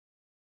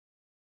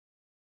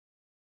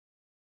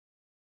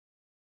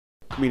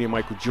Comedian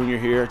Michael Jr.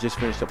 here. Just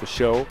finished up a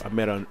show. I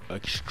met an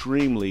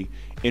extremely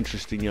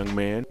interesting young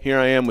man. Here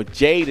I am with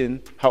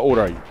Jaden. How old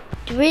are you?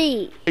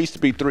 3. I used to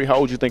be 3. How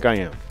old do you think I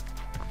am?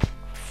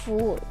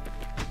 4.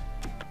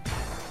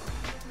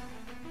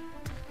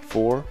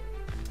 4?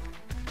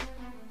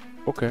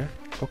 Okay.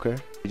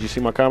 Did you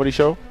see my comedy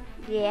show?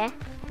 Yeah.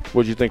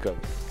 What did you think of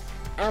it?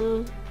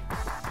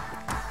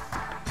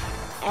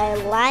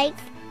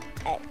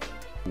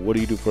 What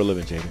do you do for a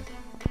living, Jaden?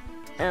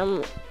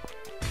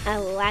 I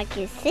like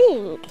to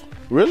sing.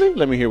 Really?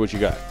 Let me hear what you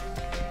got.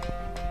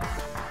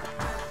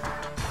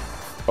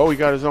 Oh, he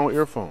got his own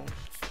earphones.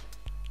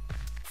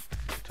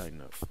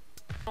 Tighten up.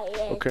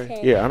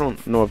 Okay. Yeah, I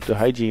don't know if the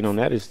hygiene on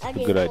that is a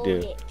good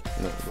idea.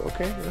 No.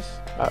 Okay.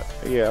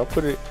 Yeah, I'll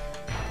put it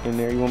in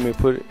there. You want me to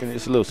put it in?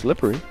 It's a little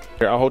slippery.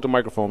 Here, I'll hold the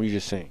microphone. You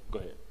just sing. Go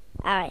ahead.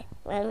 All right.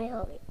 Let me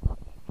hold it.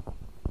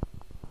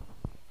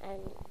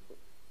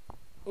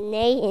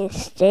 Nate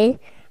is Jen.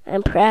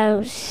 I'm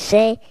proud to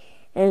say,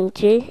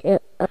 Nate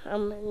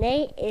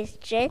is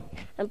Jen.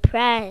 I'm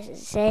proud to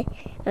say,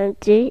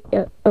 happy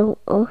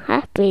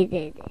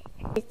day.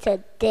 It's a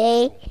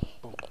day.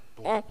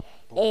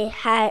 It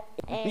had.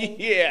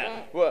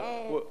 Yeah. What?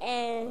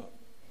 Yeah.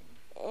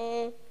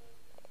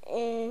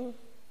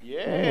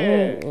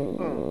 Yeah.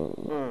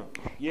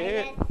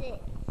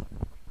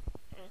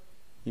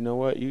 You know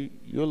what?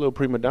 You're a little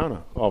prima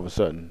donna all of a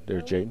sudden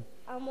there, Jaden.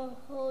 I'm gonna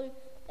hold it.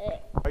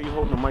 Why are you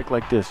holding the mic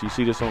like this? You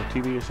see this on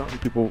TV or something?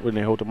 People, when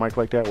they hold the mic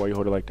like that, why you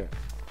hold it like that?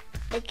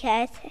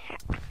 Because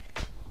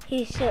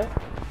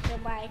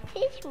somebody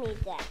teach me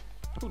that.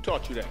 Who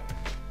taught you that?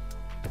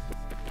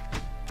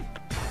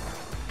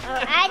 Oh,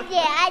 I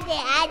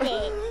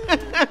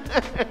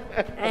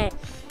did.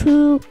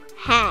 Too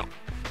hat.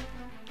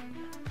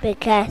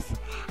 Because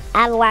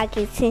I like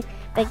it too.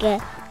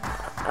 Because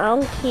I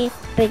don't care.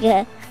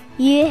 Because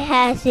you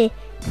have to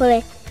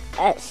put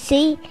a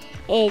C,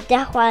 and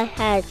that's why I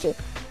had to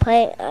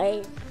play.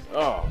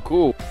 Oh,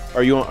 cool.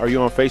 Are you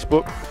on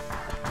Facebook?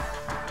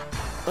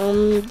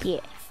 Yeah.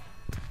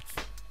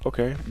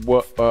 Okay.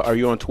 What? Are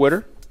you on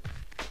Twitter?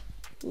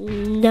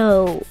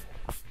 No.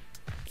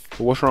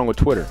 What's wrong with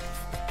Twitter?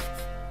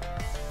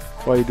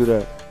 Why you do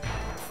that?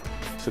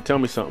 So tell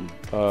me something.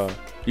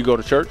 You go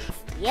to church?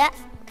 Yep.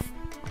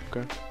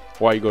 Okay.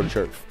 Why you go to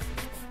church?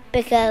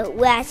 Because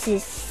we have to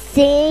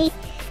sing,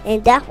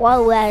 and that's why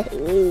we have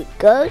to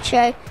go to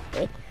church.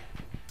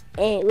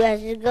 And we have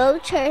to go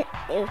to church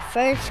in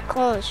first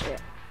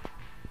concert.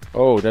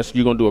 Oh,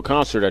 you gonna do a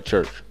concert at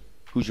church.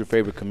 Who's your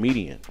favorite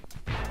comedian?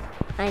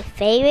 My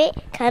favorite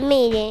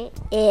comedian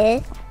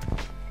is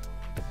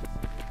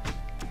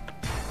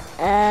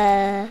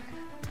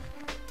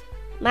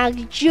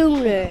Michael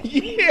Jr.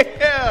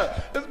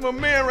 Yeah, that's my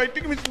man right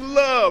there. Give me some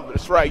love.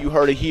 That's right, you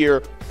heard it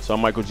here. So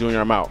I'm Michael Jr.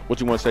 I'm out. What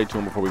you want to say to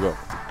him before we go?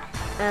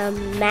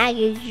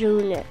 Michael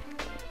Jr.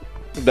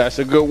 That's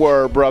a good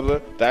word,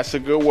 brother. That's a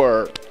good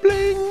word.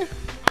 Bling.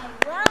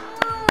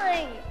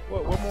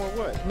 One more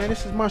what? Man,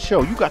 this is my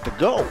show. You got to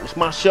go. It's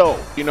my show.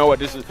 You know what?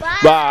 This is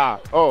bye.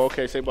 Oh,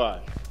 okay. Say bye.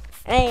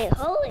 I ain't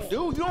holding.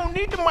 Dude, you don't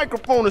need the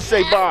microphone to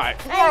say bye.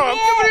 Come on,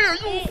 give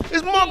it here.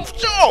 It's my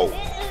show.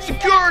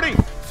 Security.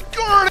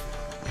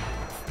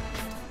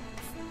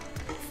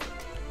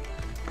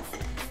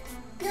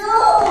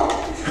 No.